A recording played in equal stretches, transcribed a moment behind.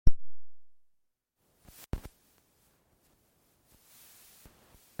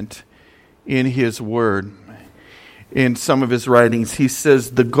in his word, in some of his writings. He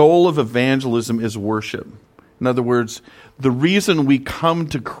says the goal of evangelism is worship. In other words, the reason we come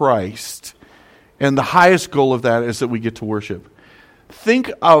to Christ, and the highest goal of that is that we get to worship.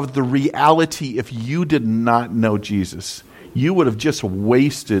 Think of the reality if you did not know Jesus. You would have just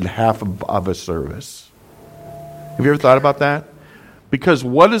wasted half of a service. Have you ever thought about that? Because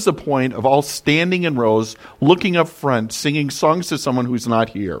what is the point of all standing in rows, looking up front, singing songs to someone who's not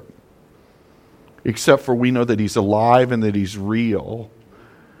here? Except for we know that he's alive and that he's real.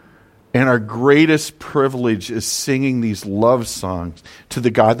 And our greatest privilege is singing these love songs to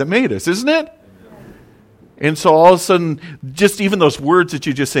the God that made us, isn't it? And so all of a sudden, just even those words that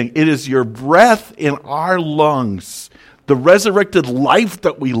you just sang, it is your breath in our lungs, the resurrected life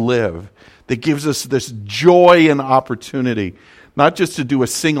that we live, that gives us this joy and opportunity, not just to do a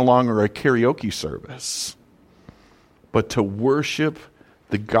sing-along or a karaoke service, but to worship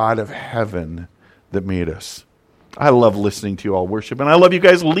the God of heaven that made us. I love listening to you all worship, and I love you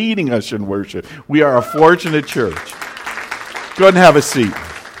guys leading us in worship. We are a fortunate church. Go ahead and have a seat.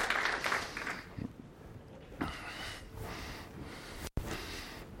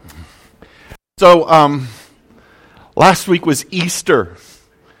 So, last week was Easter,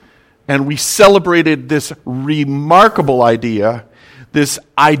 and we celebrated this remarkable idea, this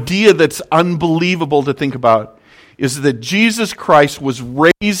idea that's unbelievable to think about, is that Jesus Christ was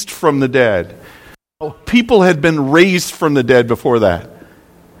raised from the dead. People had been raised from the dead before that.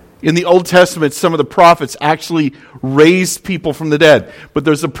 In the Old Testament, some of the prophets actually raised people from the dead. But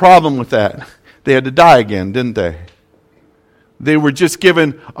there's a problem with that. They had to die again, didn't they? They were just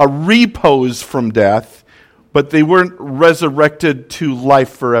given a repose from death, but they weren't resurrected to life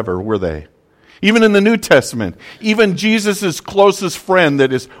forever, were they? Even in the New Testament, even Jesus' closest friend,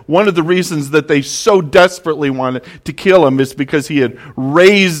 that is one of the reasons that they so desperately wanted to kill him, is because he had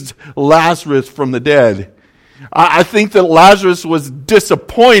raised Lazarus from the dead. I think that Lazarus was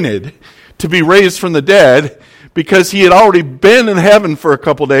disappointed to be raised from the dead, because he had already been in heaven for a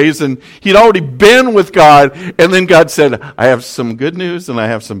couple days, and he'd already been with God, and then God said, I have some good news and I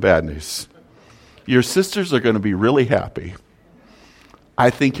have some bad news. Your sisters are going to be really happy. I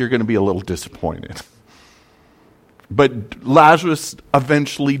think you're going to be a little disappointed. But Lazarus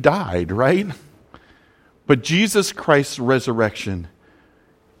eventually died, right? But Jesus Christ's resurrection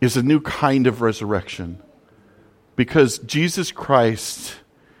is a new kind of resurrection, because Jesus Christ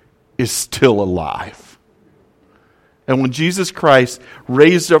is still alive. And when Jesus Christ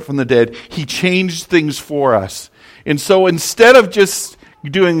raised up from the dead, he changed things for us. And so instead of just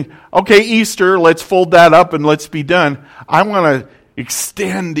doing, okay, Easter, let's fold that up and let's be done, I want to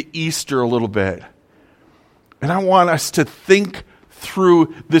extend Easter a little bit. And I want us to think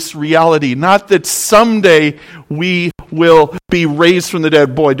through this reality. Not that someday we will be raised from the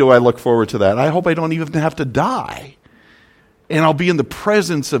dead. Boy, do I look forward to that. I hope I don't even have to die. And I'll be in the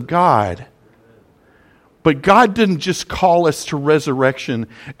presence of God. But God didn't just call us to resurrection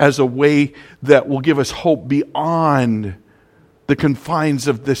as a way that will give us hope beyond the confines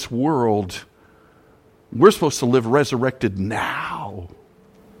of this world. We're supposed to live resurrected now.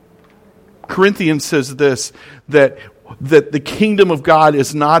 Corinthians says this, that the kingdom of God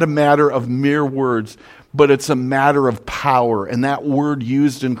is not a matter of mere words, but it's a matter of power. And that word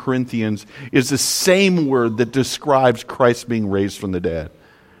used in Corinthians is the same word that describes Christ being raised from the dead.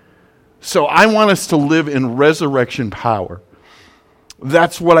 So I want us to live in resurrection power.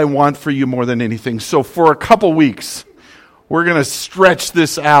 That's what I want for you more than anything. So for a couple weeks, we're going to stretch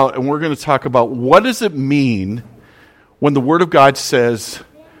this out, and we're going to talk about what does it mean when the Word of God says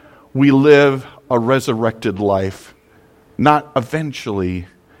we live a resurrected life. Not eventually,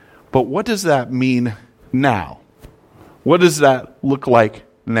 but what does that mean now? What does that look like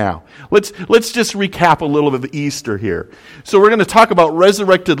now? Let's just recap a little bit of Easter here. So we're going to talk about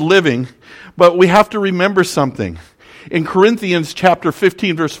resurrected living, but we have to remember something. In Corinthians chapter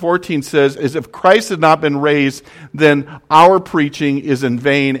 15, verse 14 says, as if Christ had not been raised, then our preaching is in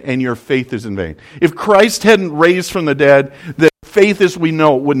vain and your faith is in vain. If Christ hadn't raised from the dead, then faith as we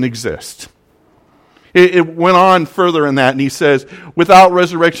know it wouldn't exist. It went on further in that, and he says, without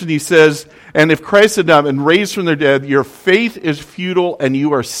resurrection, he says, and if Christ had not been raised from the dead, your faith is futile and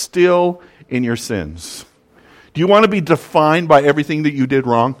you are still in your sins. Do you want to be defined by everything that you did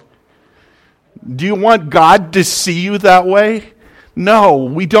wrong? Do you want God to see you that way? No,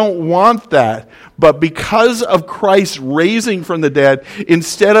 we don't want that. But because of Christ raising from the dead,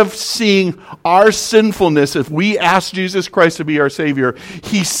 instead of seeing our sinfulness, if we ask Jesus Christ to be our Savior,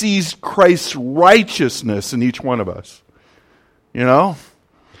 he sees Christ's righteousness in each one of us. You know?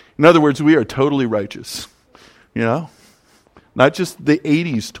 In other words, we are totally righteous. You know? Not just the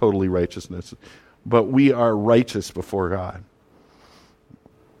 80s totally righteousness, but we are righteous before God.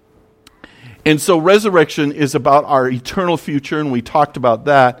 And so resurrection is about our eternal future, and we talked about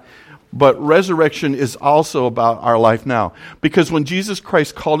that. But resurrection is also about our life now. Because when Jesus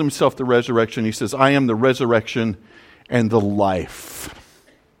Christ called himself the resurrection, he says, I am the resurrection and the life.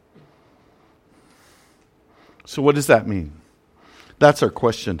 So what does that mean? That's our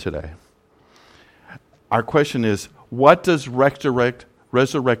question today. Our question is, what does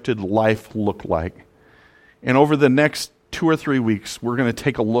resurrected life look like? And over the next 2 or 3 weeks, we're going to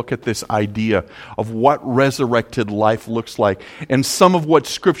take a look at this idea of what resurrected life looks like and some of what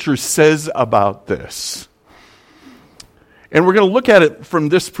Scripture says about this. And we're going to look at it from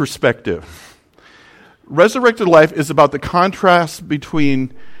this perspective. Resurrected life is about the contrast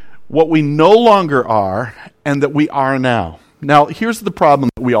between what we no longer are and that we are now. Now, here's the problem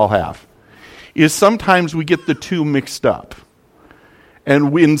that we all have, is sometimes we get the two mixed up.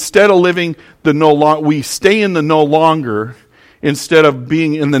 And instead of living the no longer, we stay in the no longer instead of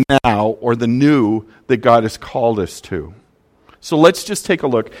being in the now or the new that God has called us to. So let's just take a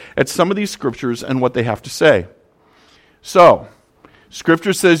look at some of these scriptures and what they have to say. So,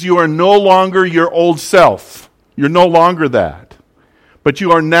 Scripture says you are no longer your old self. You're no longer that. But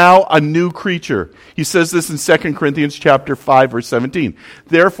you are now a new creature. He says this in 2 Corinthians chapter 5, verse 17.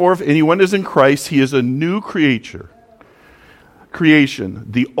 Therefore, if anyone is in Christ, he is a new creature. Creation.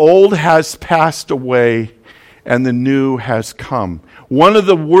 The old has passed away and the new has come. One of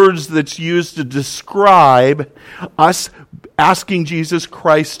the words that's used to describe us asking Jesus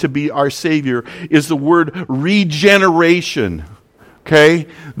Christ to be our Savior is the word regeneration. Okay?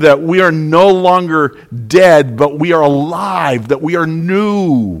 That we are no longer dead, but we are alive, that we are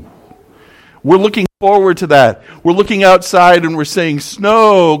new. We're looking forward to that. We're looking outside and we're saying,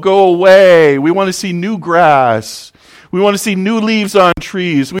 snow, go away. We want to see new grass. We want to see new leaves on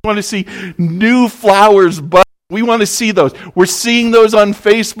trees. We want to see new flowers bud. We want to see those. We're seeing those on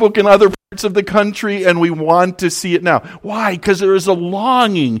Facebook and other parts of the country, and we want to see it now. Why? Because there is a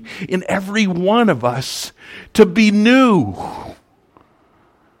longing in every one of us to be new.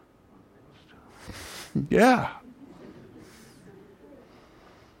 Yeah.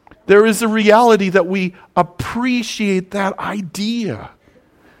 There is a reality that we appreciate that idea.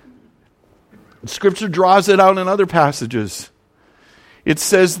 Scripture draws it out in other passages. It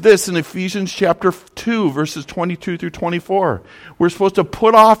says this in Ephesians chapter 2, verses 22 through 24. We're supposed to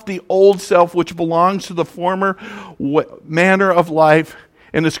put off the old self which belongs to the former manner of life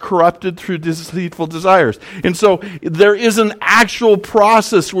and is corrupted through deceitful desires. And so there is an actual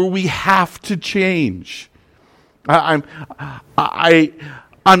process where we have to change. On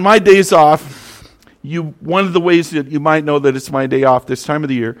my days off, one of the ways that you might know that it's my day off this time of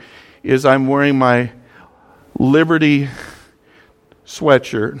the year is I'm wearing my Liberty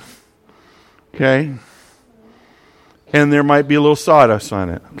sweatshirt, okay? And there might be a little sawdust on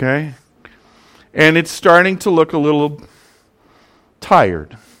it, okay? And it's starting to look a little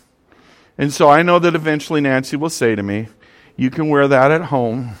tired. And so I know that eventually Nancy will say to me, you can wear that at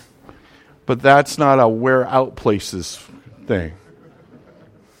home, but that's not a wear out places thing.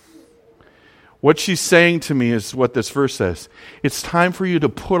 What she's saying to me is what this verse says. It's time for you to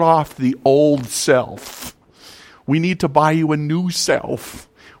put off the old self. We need to buy you a new self.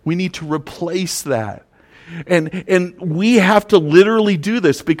 We need to replace that. And we have to literally do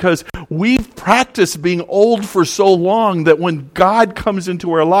this because we've practiced being old for so long that when God comes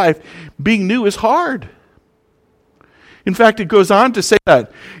into our life, being new is hard. In fact, it goes on to say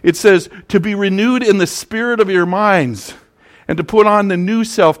that. It says, to be renewed in the spirit of your minds, and to put on the new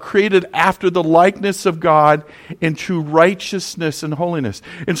self created after the likeness of God in true righteousness and holiness.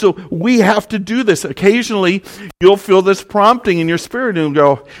 And so we have to do this. Occasionally, you'll feel this prompting in your spirit and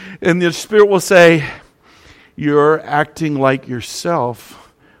go, and the Spirit will say, you're acting like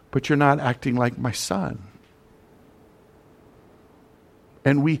yourself, but you're not acting like my Son.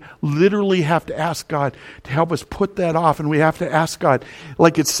 And we literally have to ask God to help us put that off. And we have to ask God,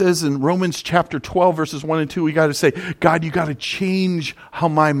 like it says in Romans chapter 12, verses 1 and 2, we got to say, God, you got to change how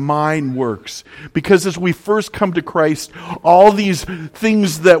my mind works. Because as we first come to Christ, all these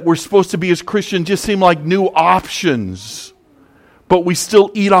things that we're supposed to be as Christians just seem like new options. But we still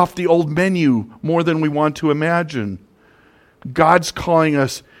eat off the old menu more than we want to imagine. God's calling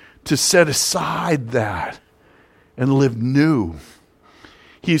us to set aside that and live new.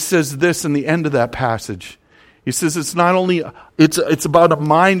 He says this in the end of that passage. He says it's not only, it's about a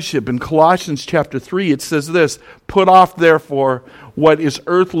mindship. In Colossians chapter 3, it says this, put off therefore what is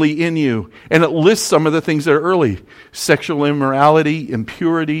earthly in you. And it lists some of the things that are earthly. Sexual immorality,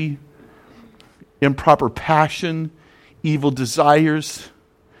 impurity, improper passion, evil desires,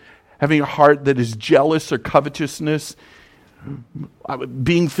 having a heart that is jealous or covetousness,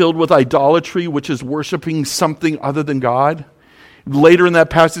 being filled with idolatry, which is worshiping something other than God. Later in that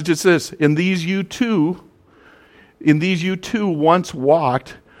passage it says, in these you too once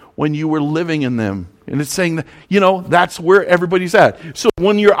walked when you were living in them. And it's saying that, that's where everybody's at. So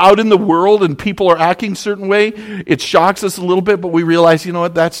when you're out in the world and people are acting a certain way, it shocks us a little bit, but we realize,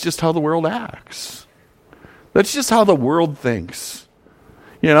 that's just how the world acts. That's just how the world thinks.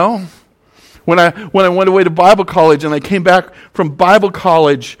 When I went away to Bible college and I came back from Bible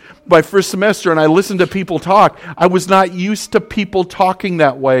college my first semester and I listened to people talk, I was not used to people talking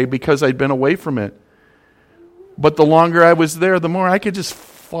that way because I'd been away from it. But the longer I was there, the more I could just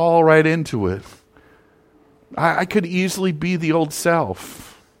fall right into it. I could easily be the old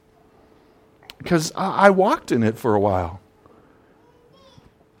self because I walked in it for a while.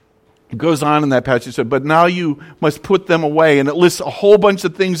 It goes on in that passage, it said, but now you must put them away. And it lists a whole bunch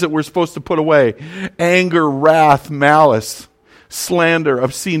of things that we're supposed to put away. Anger, wrath, malice, slander,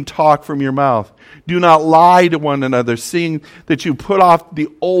 obscene talk from your mouth. Do not lie to one another, seeing that you put off the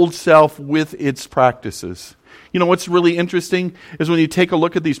old self with its practices. What's really interesting is when you take a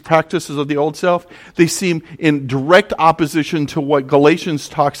look at these practices of the old self, they seem in direct opposition to what Galatians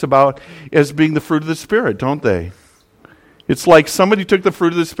talks about as being the fruit of the Spirit, don't they? It's like somebody took the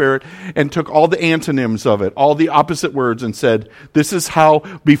fruit of the Spirit and took all the antonyms of it, all the opposite words, and said, this is how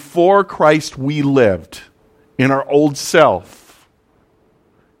before Christ we lived in our old self.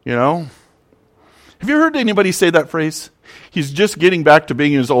 Have you heard anybody say that phrase? He's just getting back to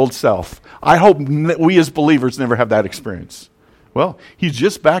being his old self. I hope we as believers never have that experience. Well, he's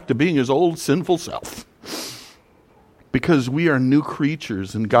just back to being his old sinful self. Because we are new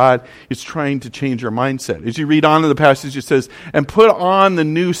creatures and God is trying to change our mindset. As you read on in the passage, it says, and put on the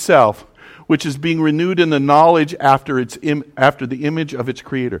new self, which is being renewed in the knowledge after the image of its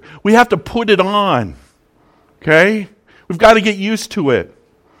creator. We have to put it on. Okay? We've got to get used to it.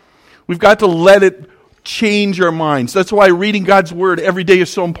 We've got to let it change our minds. That's why reading God's Word every day is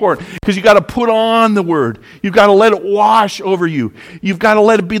so important. Because you've got to put on the Word. You've got to let it wash over you. You've got to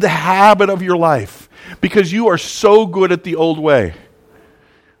let it be the habit of your life. Because you are so good at the old way.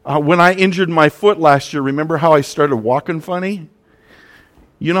 When I injured my foot last year, remember how I started walking funny?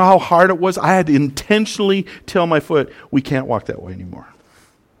 You know how hard it was? I had to intentionally tell my foot, we can't walk that way anymore.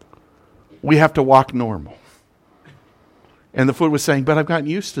 We have to walk normal. And the foot was saying, but I've gotten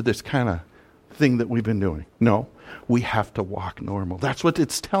used to this kind of thing that we've been doing. No, we have to walk normal. That's what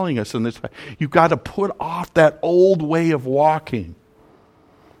it's telling us in this. You've got to put off that old way of walking.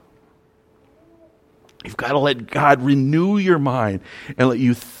 You've got to let God renew your mind and let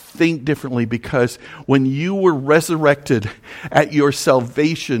you think differently, because when you were resurrected at your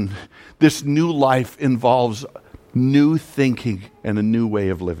salvation, this new life involves new thinking and a new way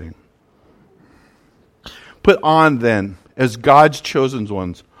of living. Put on then, as God's chosen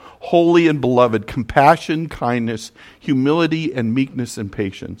ones, holy and beloved, compassion, kindness, humility, and meekness and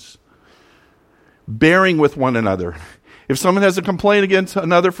patience, bearing with one another. If someone has a complaint against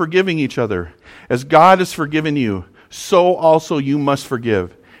another, forgiving each other. As God has forgiven you, so also you must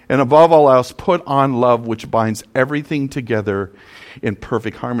forgive. And above all else, put on love, which binds everything together in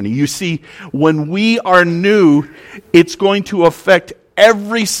perfect harmony. You see, when we are new, it's going to affect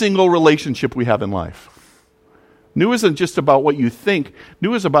every single relationship we have in life. New isn't just about what you think.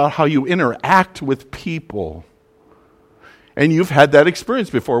 New is about how you interact with people. And you've had that experience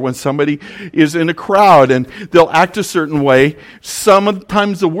before when somebody is in a crowd and they'll act a certain way.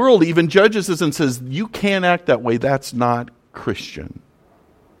 Sometimes the world even judges us and says, you can't act that way. That's not Christian.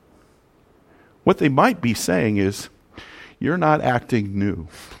 What they might be saying is, you're not acting new.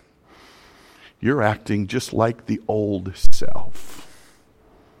 You're acting just like the old self.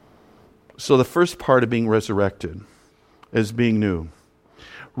 So the first part of being resurrected is being new.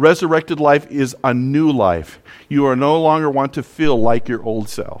 Resurrected life is a new life. You are no longer want to feel like your old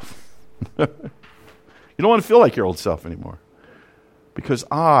self. You don't want to feel like your old self anymore. Because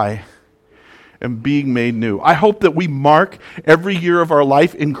I am being made new. I hope that we mark every year of our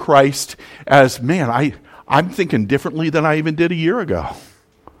life in Christ as, man, I'm thinking differently than I even did a year ago.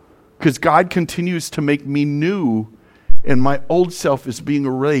 Because God continues to make me new, and my old self is being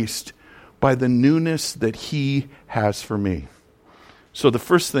erased by the newness that He has for me. So the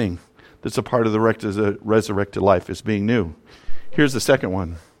first thing that's a part of the resurrected life is being new. Here's the second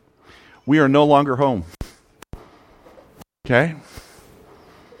one. We are no longer home. Okay?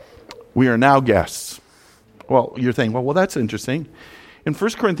 We are now guests. Well, you're thinking, well, that's interesting. In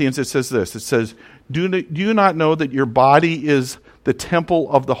 1 Corinthians it says this. It says, do you not know that your body is the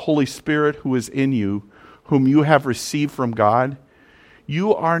temple of the Holy Spirit who is in you, whom you have received from God,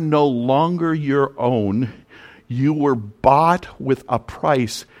 you are no longer your own. You were bought with a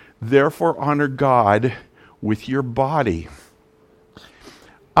price. Therefore, honor God with your body.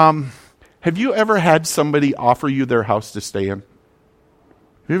 Have you ever had somebody offer you their house to stay in?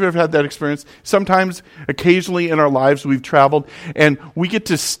 Have you ever had that experience? Sometimes, occasionally in our lives, we've traveled and we get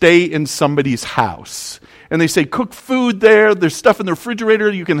to stay in somebody's house. And they say, cook food there, there's stuff in the refrigerator,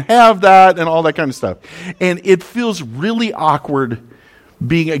 you can have that, and all that kind of stuff. And it feels really awkward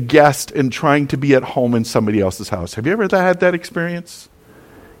being a guest and trying to be at home in somebody else's house. Have you ever had that experience?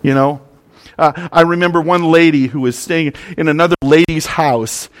 You know? I remember one lady who was staying in another lady's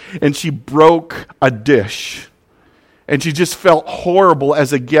house, and she broke a dish. And she just felt horrible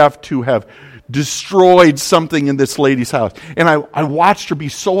as a guest to have destroyed something in this lady's house. And I watched her be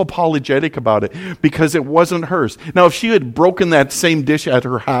so apologetic about it because it wasn't hers. Now, if she had broken that same dish at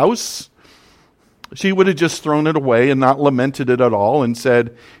her house, she would have just thrown it away and not lamented it at all and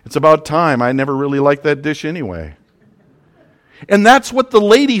said, it's about time. I never really liked that dish anyway. And that's what the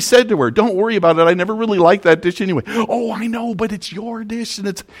lady said to her. Don't worry about it. I never really liked that dish anyway. Oh, I know, but it's your dish.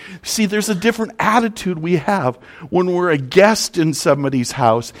 And see, there's a different attitude we have when we're a guest in somebody's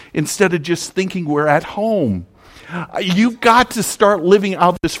house instead of just thinking we're at home. You've got to start living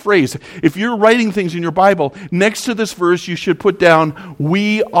out this phrase. If you're writing things in your Bible, next to this verse, you should put down,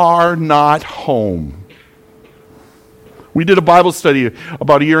 we are not home. We did a Bible study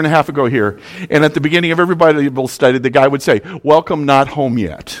about a year and a half ago here, and at the beginning of every Bible study, the guy would say, welcome, not home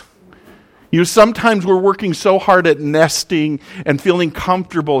yet. You know, sometimes we're working so hard at nesting and feeling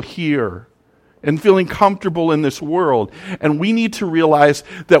comfortable here and feeling comfortable in this world, and we need to realize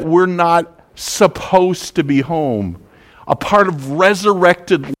that we're not supposed to be home. A part of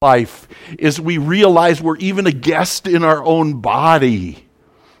resurrected life is we realize we're even a guest in our own body.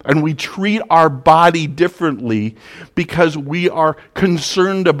 And we treat our body differently because we are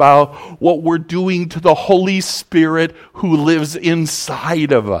concerned about what we're doing to the Holy Spirit who lives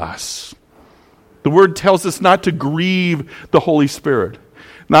inside of us. The Word tells us not to grieve the Holy Spirit,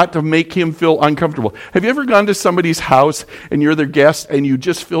 not to make Him feel uncomfortable. Have you ever gone to somebody's house and you're their guest and you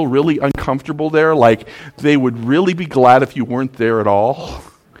just feel really uncomfortable there? Like they would really be glad if you weren't there at all?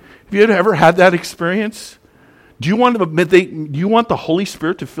 Have you ever had that experience? Do you want the Holy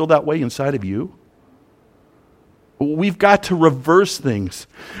Spirit to feel that way inside of you? We've got to reverse things.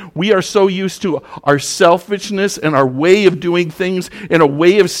 We are so used to our selfishness and our way of doing things and a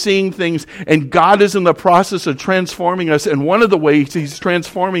way of seeing things, and God is in the process of transforming us, and one of the ways He's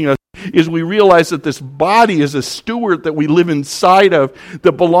transforming us is we realize that this body is a steward that we live inside of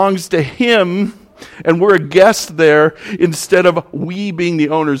that belongs to Him, and we're a guest there instead of we being the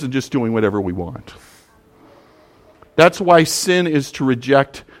owners and just doing whatever we want. That's why sin is to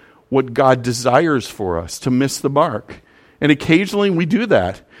reject what God desires for us, to miss the mark. And occasionally we do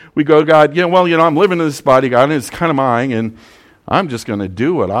that. We go, God, I'm living in this body, God, and it's kind of mine, and I'm just going to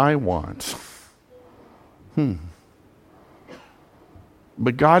do what I want. But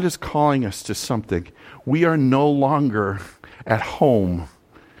God is calling us to something. We are no longer at home,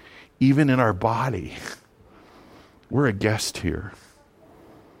 even in our body. We're a guest here.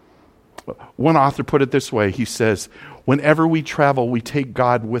 One author put it this way. He says, whenever we travel, we take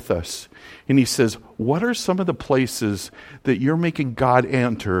God with us. And he says, what are some of the places that you're making God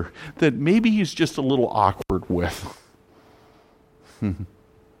enter that maybe He's just a little awkward with?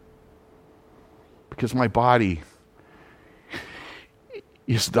 Because my body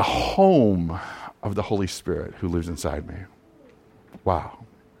is the home of the Holy Spirit who lives inside me. Wow.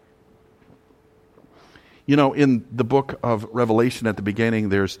 You know, in the book of Revelation at the beginning,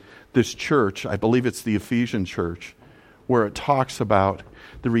 there's this church, I believe it's the Ephesian church, where it talks about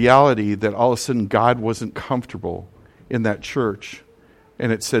the reality that all of a sudden God wasn't comfortable in that church.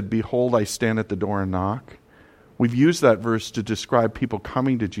 And it said, behold, I stand at the door and knock. We've used that verse to describe people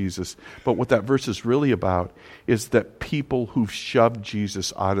coming to Jesus, but what that verse is really about is that people who've shoved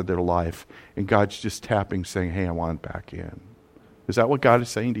Jesus out of their life, and God's just tapping, saying, hey, I want back in. Is that what God is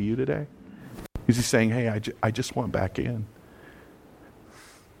saying to you today? Is He saying, hey, I just want back in?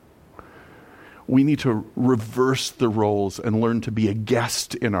 We need to reverse the roles and learn to be a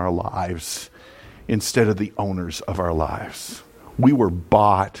guest in our lives instead of the owners of our lives. We were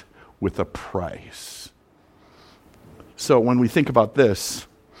bought with a price. So when we think about this,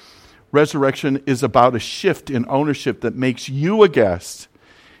 resurrection is about a shift in ownership that makes you a guest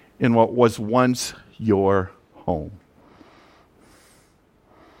in what was once your home.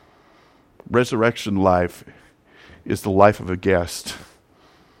 Resurrection life is the life of a guest.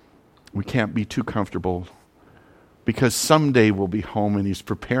 We can't be too comfortable because someday we'll be home and He's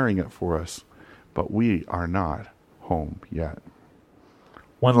preparing it for us. but we are not home yet.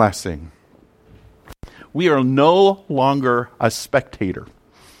 One last thing. We are no longer a spectator.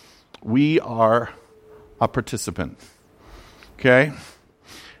 We are a participant. Okay?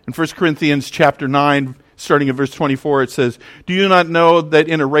 In 1 Corinthians chapter 9, starting at verse 24, it says, "Do you not know that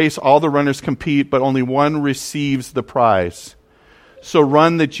in a race all the runners compete, but only one receives the prize? So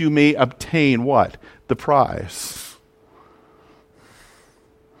run that you may obtain" what? The prize.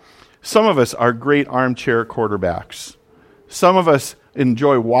 Some of us are great armchair quarterbacks. Some of us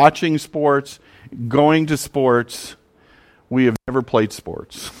enjoy watching sports, going to sports. We have never played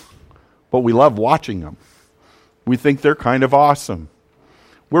sports, but we love watching them. We think they're kind of awesome.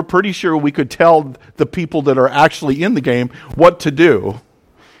 We're pretty sure we could tell the people that are actually in the game what to do,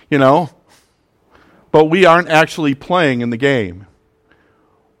 but we aren't actually playing in the game.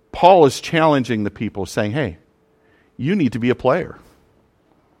 Paul is challenging the people, saying, hey, you need to be a player.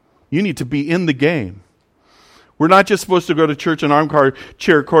 You need to be in the game. We're not just supposed to go to church and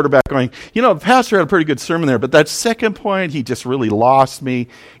armchair quarterback going, the pastor had a pretty good sermon there, but that second point, he just really lost me.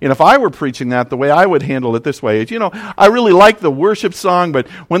 And if I were preaching that, the way I would handle it this way is, I really like the worship song, but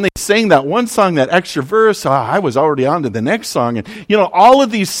when they sang that one song, that extra verse, I was already on to the next song. And, all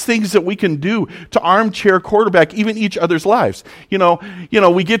of these things that we can do to armchair quarterback even each other's lives.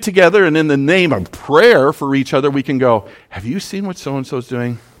 We get together and in the name of prayer for each other, we can go, have you seen what so-and-so's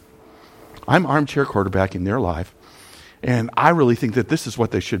doing? I'm armchair quarterbacking their life, and I really think that this is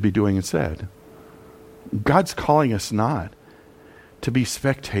what they should be doing instead. God's calling us not to be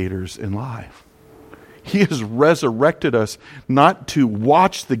spectators in life. He has resurrected us not to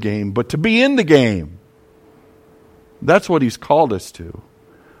watch the game, but to be in the game. That's what He's called us to.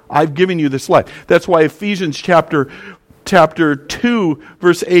 I've given you this life. That's why Ephesians chapter 2,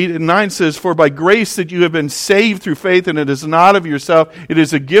 verse 8 and 9 says, "For by grace that you have been saved through faith, and it is not of yourself, it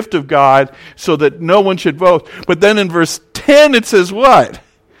is a gift of God, so that no one should boast." But then in verse 10 it says what?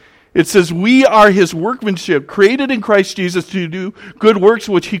 It says, "We are His workmanship, created in Christ Jesus to do good works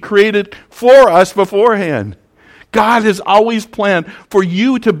which He created for us beforehand." God has always planned for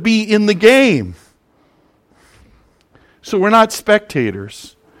you to be in the game. So we're not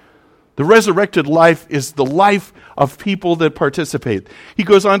spectators. The resurrected life is the life of people that participate. He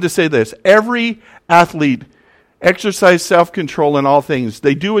goes on to say this, "Every athlete exercise self-control in all things.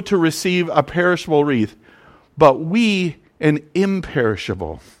 They do it to receive a perishable wreath, but we an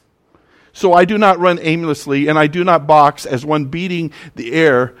imperishable. So I do not run aimlessly, and I do not box as one beating the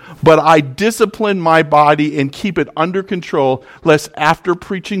air, but I discipline my body and keep it under control, lest after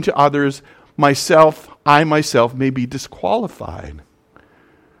preaching to others, I myself may be disqualified."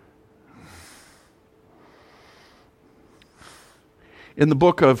 In the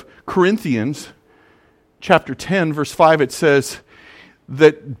book of Corinthians, chapter 10, verse 5, it says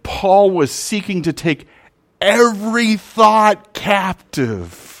that Paul was seeking to take every thought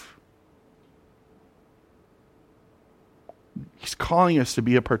captive. He's calling us to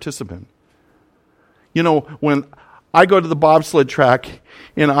be a participant. When I go to the bobsled track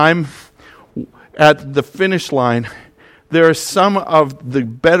and I'm at the finish line, there are some of the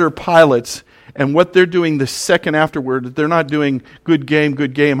better pilots, and what they're doing the second afterward, they're not doing good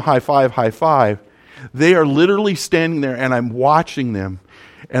game, high five, high five. They are literally standing there, and I'm watching them,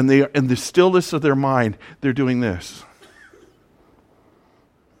 and they are in the stillness of their mind, they're doing this.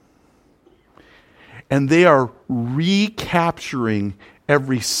 And they are recapturing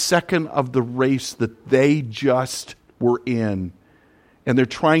every second of the race that they just were in. And they're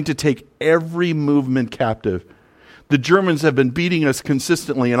trying to take every movement captive. The Germans have been beating us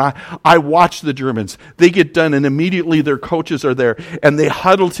consistently, and I watch the Germans. They get done, and immediately their coaches are there, and they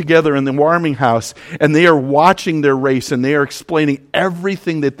huddle together in the warming house, and they are watching their race, and they are explaining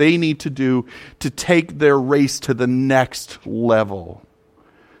everything that they need to do to take their race to the next level.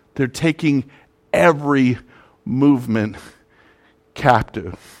 They're taking every movement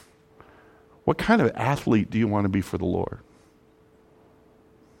captive. What kind of athlete do you want to be for the Lord?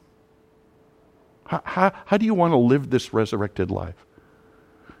 How do you want to live this resurrected life?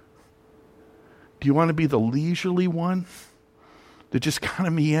 Do you want to be the leisurely one that just kind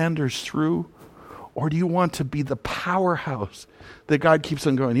of meanders through? Or do you want to be the powerhouse that God keeps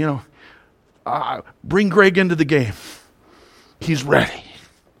on going, bring Greg into the game. He's ready.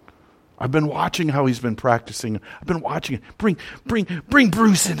 I've been watching how he's been practicing. I've been watching it. Bring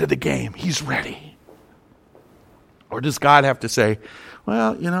Bruce into the game. He's ready. Or does God have to say,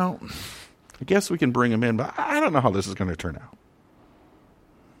 well, I guess we can bring him in, but I don't know how this is going to turn out.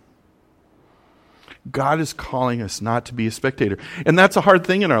 God is calling us not to be a spectator. And that's a hard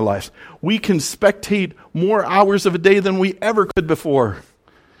thing in our lives. We can spectate more hours of a day than we ever could before.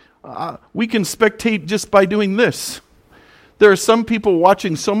 We can spectate just by doing this. There are some people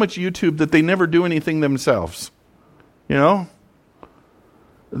watching so much YouTube that they never do anything themselves. You know?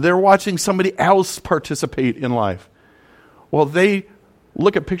 They're watching somebody else participate in life. Well, they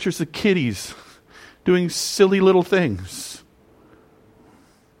look at pictures of kitties doing silly little things.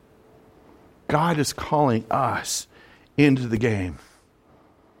 God is calling us into the game.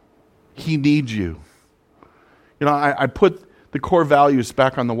 He needs you. You know, I put the core values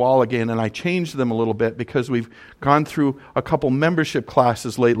back on the wall again, and I changed them a little bit because we've gone through a couple membership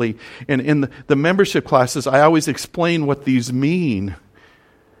classes lately. And in the membership classes, I always explain what these mean.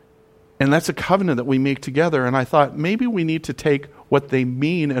 And that's a covenant that we make together. And I thought maybe we need to take what they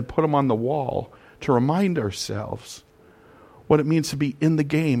mean and put them on the wall to remind ourselves what it means to be in the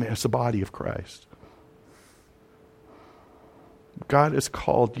game as the body of Christ. God has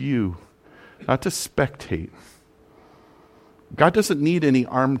called you not to spectate. God doesn't need any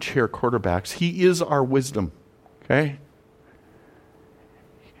armchair quarterbacks. He is our wisdom, okay?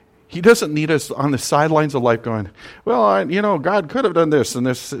 He doesn't need us on the sidelines of life going, well, God could have done this in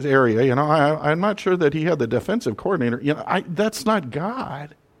this area. I'm not sure that he had the defensive coordinator. That's not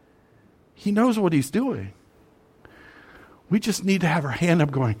God. He knows what he's doing. We just need to have our hand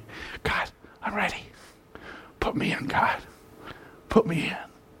up going, God, I'm ready. Put me in, God. Put me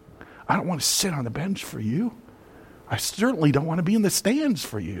in. I don't want to sit on the bench for you. I certainly don't want to be in the stands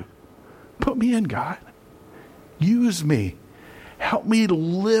for you. Put me in, God. Use me. Help me to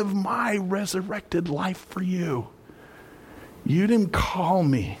live my resurrected life for you. You didn't call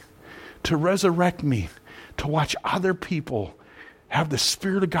me to resurrect me, to watch other people have the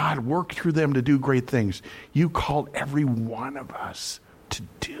Spirit of God work through them to do great things. You called every one of us to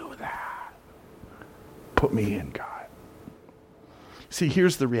do that. Put me in, God. See,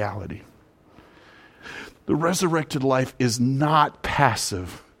 here's the reality. The resurrected life is not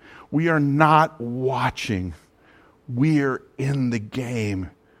passive. We are not watching. We're in the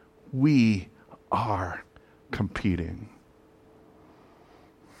game. We are competing.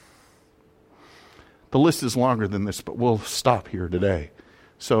 The list is longer than this, but we'll stop here today.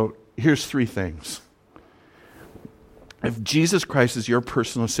 So here's 3 things. If Jesus Christ is your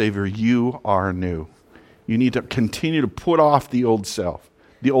personal Savior, you are new. You need to continue to put off the old self,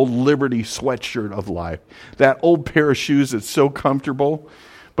 the old Liberty sweatshirt of life, that old pair of shoes that's so comfortable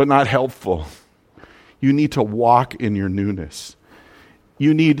but not helpful. You need to walk in your newness.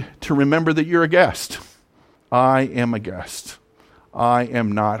 You need to remember that you're a guest. I am a guest. I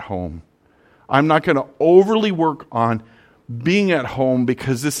am not home. I'm not going to overly work on being at home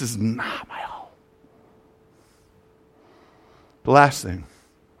because this is not my home. The last thing,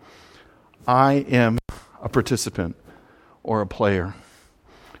 I am a participant or a player.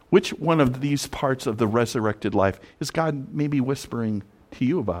 Which one of these parts of the resurrected life is God maybe whispering to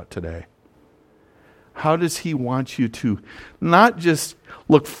you about today? How does he want you to not just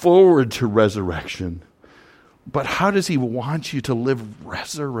look forward to resurrection, but how does he want you to live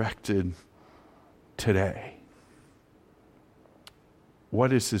resurrected today?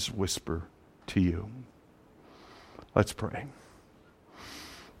 What is his whisper to you? Let's pray.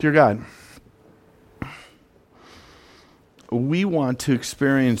 Dear God, we want to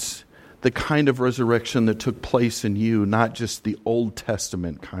experience the kind of resurrection that took place in you, not just the Old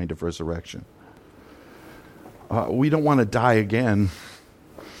Testament kind of resurrection. We don't want to die again.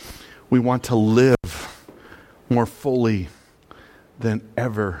 We want to live more fully than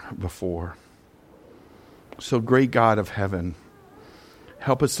ever before. So, great God of heaven,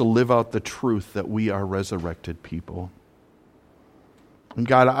 help us to live out the truth that we are resurrected people. And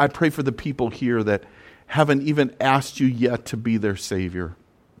God, I pray for the people here that haven't even asked you yet to be their Savior,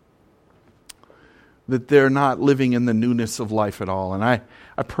 that they're not living in the newness of life at all. And I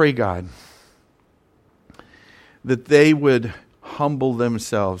pray, God, that they would humble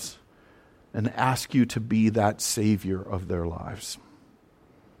themselves and ask you to be that Savior of their lives.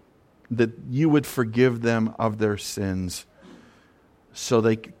 That you would forgive them of their sins so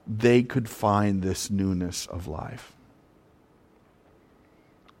they could find this newness of life.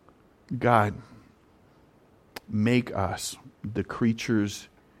 God, make us the creatures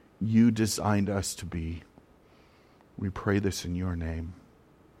you designed us to be. We pray this in your name.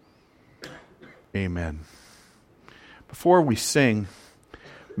 Amen. Before we sing,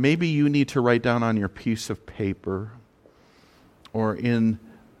 maybe you need to write down on your piece of paper or in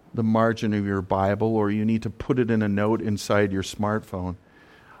the margin of your Bible, or you need to put it in a note inside your smartphone.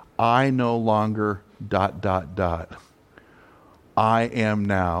 I no longer ... I am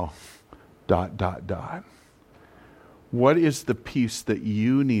now ... What is the piece that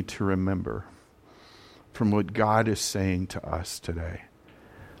you need to remember from what God is saying to us today?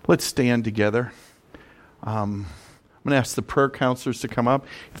 Let's stand together. I'm going to ask the prayer counselors to come up.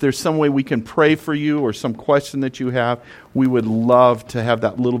 If there's some way we can pray for you or some question that you have, we would love to have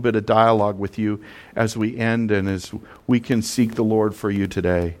that little bit of dialogue with you as we end and as we can seek the Lord for you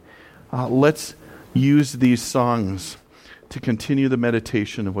today. Let's use these songs to continue the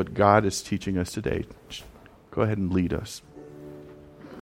meditation of what God is teaching us today. Go ahead and lead us.